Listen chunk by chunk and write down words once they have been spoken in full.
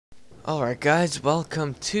Alright guys,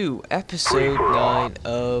 welcome to episode 9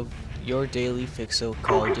 of your daily fix of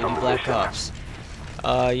Call of Duty Black Ops.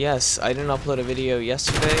 Yes, I didn't upload a video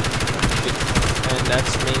yesterday, and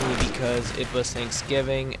that's mainly because it was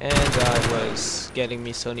Thanksgiving and I was getting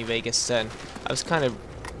me Sony Vegas 10. I was kind of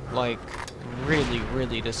like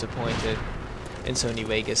really disappointed in Sony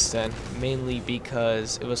Vegas 10, mainly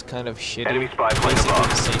because it was kind of shitty, basically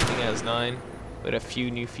the same thing as 9 with a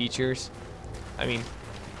few new features. I mean,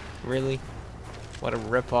 really? What a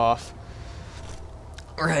ripoff.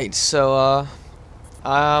 Right, so,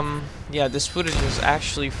 yeah, this footage is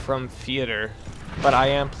actually from theater, but I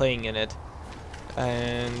am playing in it.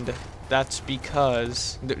 And that's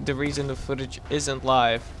because the reason the footage isn't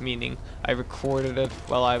live, meaning I recorded it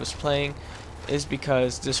while I was playing, is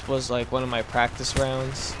because this was like one of my practice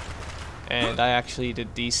rounds, and I actually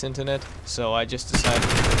did decent in it, so I just decided to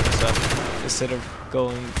put this up instead of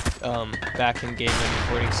going back in game and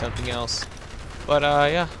recording something else. But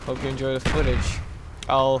yeah, hope you enjoy the footage.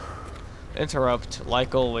 I'll interrupt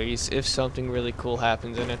like always if something really cool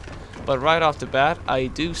happens in it. But right off the bat, I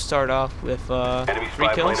do start off with 3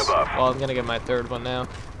 kills. Well, I'm gonna get my 3rd one now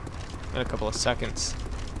in a couple of seconds.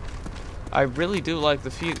 I really do like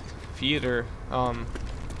the theater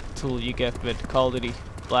tool you get with Call of Duty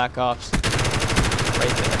Black Ops.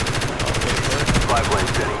 Right there. Okay,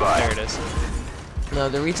 there it is. Now,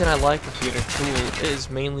 the reason I like the theater tool is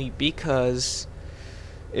mainly because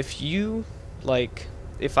if you, like,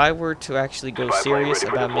 if I were to actually go serious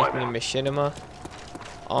about making a machinima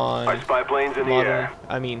on not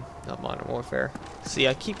Modern Warfare. See,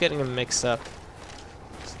 I keep getting them mixed up.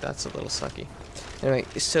 That's a little sucky. Anyway,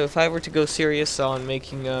 so if I were to go serious on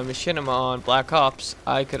making a machinima on Black Ops,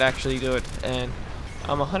 I could actually do it, and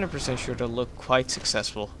I'm 100% sure to look quite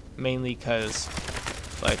successful, mainly because,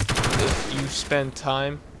 like, if you spend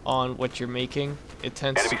time on what you're making, it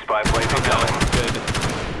tends to come out good.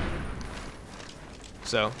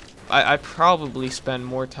 So, I probably spend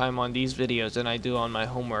more time on these videos than I do on my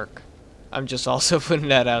homework. I'm just also putting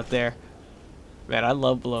that out there. Man, I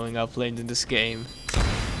love blowing up lanes in this game.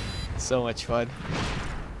 So much fun.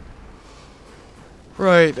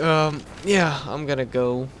 Right, yeah, I'm gonna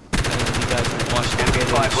go, and you guys will watch the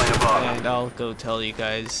footage, and I'll go tell you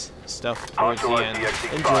guys stuff towards the end.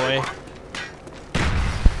 Enjoy.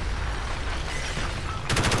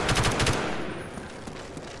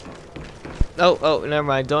 Oh, never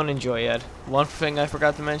mind, don't enjoy yet. One thing I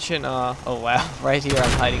forgot to mention, oh wow, right here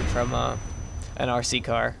I'm hiding from an RC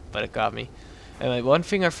car, but it got me. Anyway, one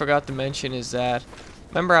thing I forgot to mention is that,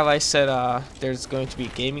 remember how I said there's going to be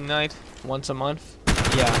gaming night once a month?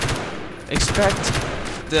 Yeah. Expect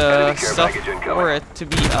the stuff for it to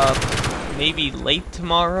be up maybe late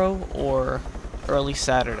tomorrow or early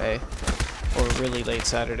Saturday. Or really late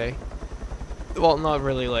Saturday. Well, not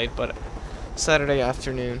really late, but Saturday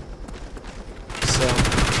afternoon. So,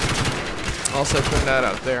 also putting that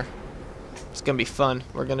out there. It's gonna be fun.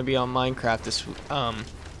 We're gonna be on Minecraft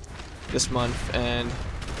this month, and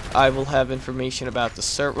I will have information about the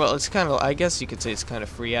server. Well, it's kind of, I guess you could say it's kind of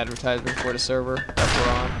free advertisement for the server that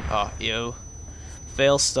we're on. Oh, yo.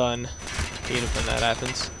 Fail stun. Hate it when that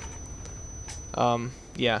happens.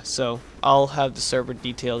 Yeah, so I'll have the server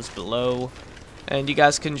details below, and you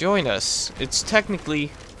guys can join us. It's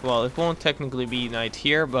technically, well, it won't technically be night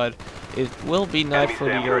here, but it will be night for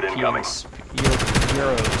the Euros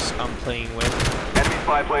I'm playing with.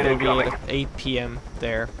 It'll be at 8 p.m.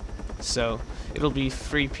 there, so it'll be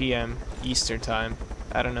 3 p.m. Eastern time.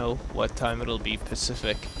 I don't know what time it'll be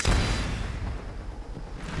Pacific.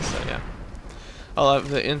 So yeah, I'll have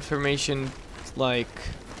the information, like,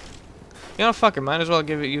 you know, fuck it, might as well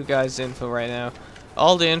give you guys info right now.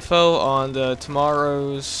 All the info on the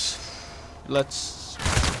tomorrow's Let's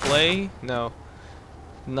Play, no,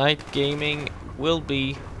 night gaming will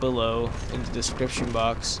be below in the description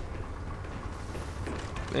box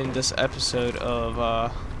in this episode of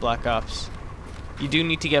Black Ops. You do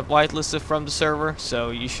need to get whitelisted from the server, so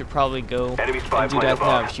you should probably go and do that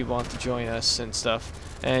now if you want to join us and stuff.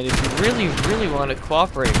 And if you really want to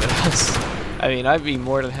cooperate with us, I mean, I'd be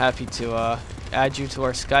more than happy to add you to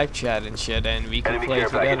our Skype chat and shit, and we can play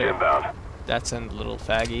together. That sounds a little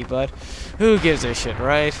faggy, but who gives a shit,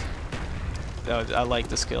 right? I like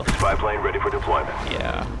the skill. Spy plane ready for deployment.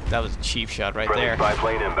 Yeah, that was a cheap shot right there. Spy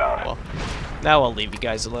plane inbound. Well, now I'll leave you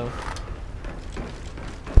guys alone.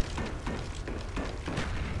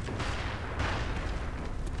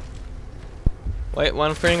 Wait,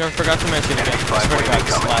 one thing I forgot to mention again. I swear to God,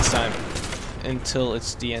 this is the last time. Until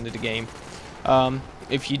it's the end of the game.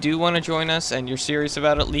 If you do want to join us and you're serious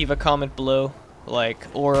about it, leave a comment below. like,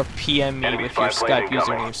 or PM me with your Skype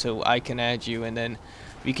username so I can add you, and then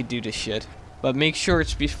we could do this shit. But make sure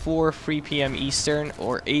it's before 3 p.m. Eastern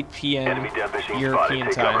or 8 p.m. Enemy death machine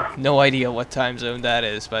European spotted. Take time. cover. No idea what time zone that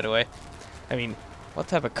is, by the way. I mean, what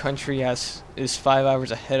type of country is 5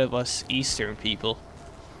 hours ahead of us Eastern people?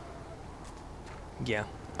 Yeah.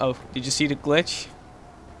 Oh, did you see the glitch?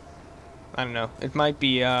 I don't know. It might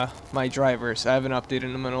be my drivers. I haven't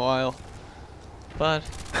updated them in a while. But,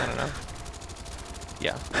 I don't know.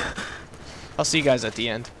 Yeah. I'll see you guys at the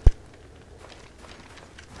end.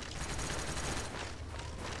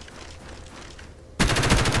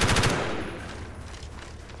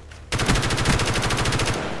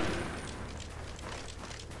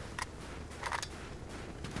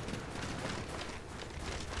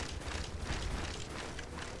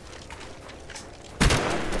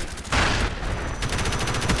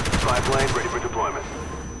 Spy plane ready for deployment.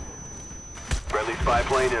 Friendly spy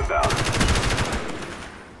plane inbound.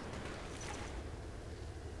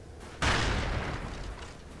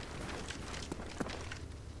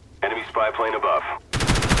 Enemy spy plane above.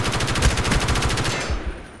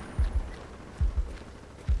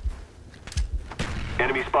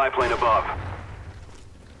 Enemy spy plane above.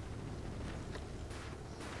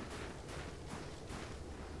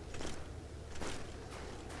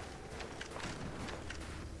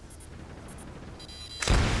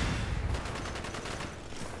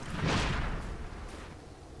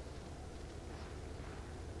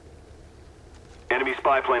 Enemy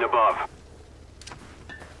spy plane above.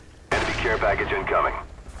 Enemy care package incoming.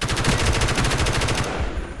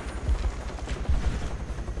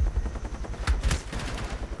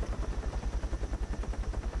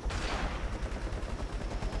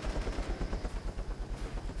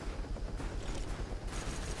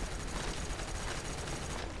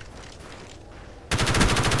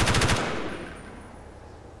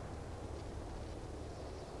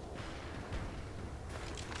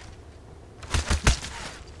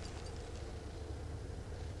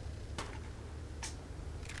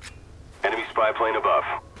 Enemy spy plane above.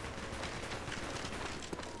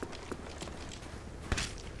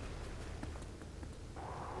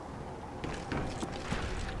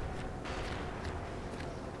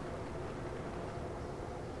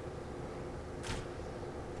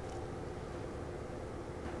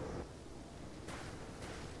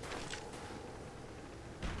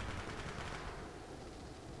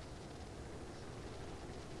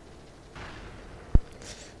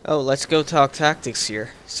 Oh, let's go talk tactics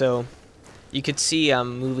here. So, you could see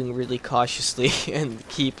I'm moving really cautiously and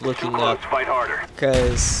keep looking Too close, up. fight harder.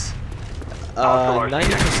 Because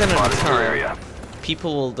 90% of the time,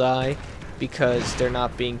 people will die because they're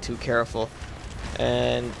not being too careful.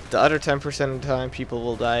 And the other 10% of the time, people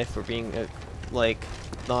will die for being,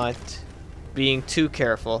 not being too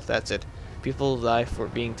careful. That's it. People will die for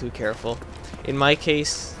being too careful. In my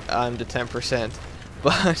case, I'm the 10%.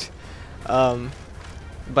 But,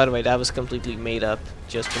 by the way, that was completely made up.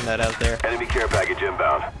 Just putting that out there. Enemy care package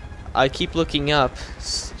inbound. I keep looking up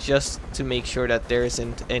just to make sure that there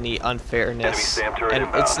isn't any unfairness. Enemy SAM turret And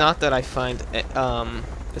inbound. it's not that I find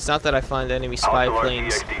enemy spy Outdoor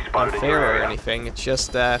planes CXD spotted in your unfair or area. anything. It's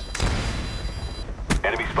just that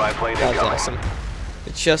Enemy spy plane that was incoming. awesome.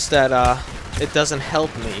 It's just that it doesn't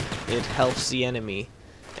help me. It helps the enemy,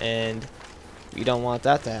 and we don't want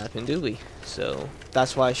that to happen, do we? So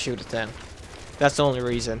that's why I shoot at them. That's the only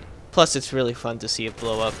reason. Plus, it's really fun to see it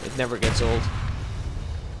blow up. It never gets old.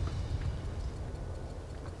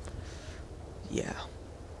 Yeah.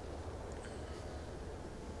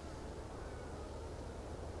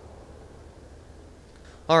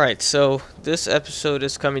 Alright, so this episode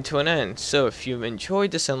is coming to an end. So if you've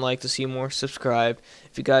enjoyed this and like to see more, subscribe.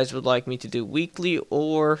 If you guys would like me to do weekly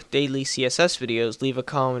or daily CSS videos, leave a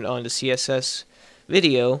comment on the CSS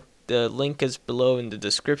video. The link is below in the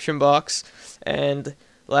description box. And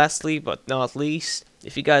lastly, but not least,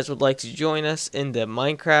 if you guys would like to join us in the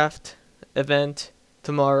Minecraft event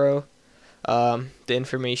tomorrow, the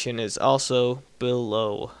information is also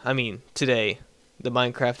below. I mean, today. The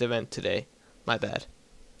Minecraft event today. My bad.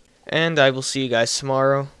 And I will see you guys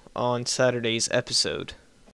tomorrow on Saturday's episode.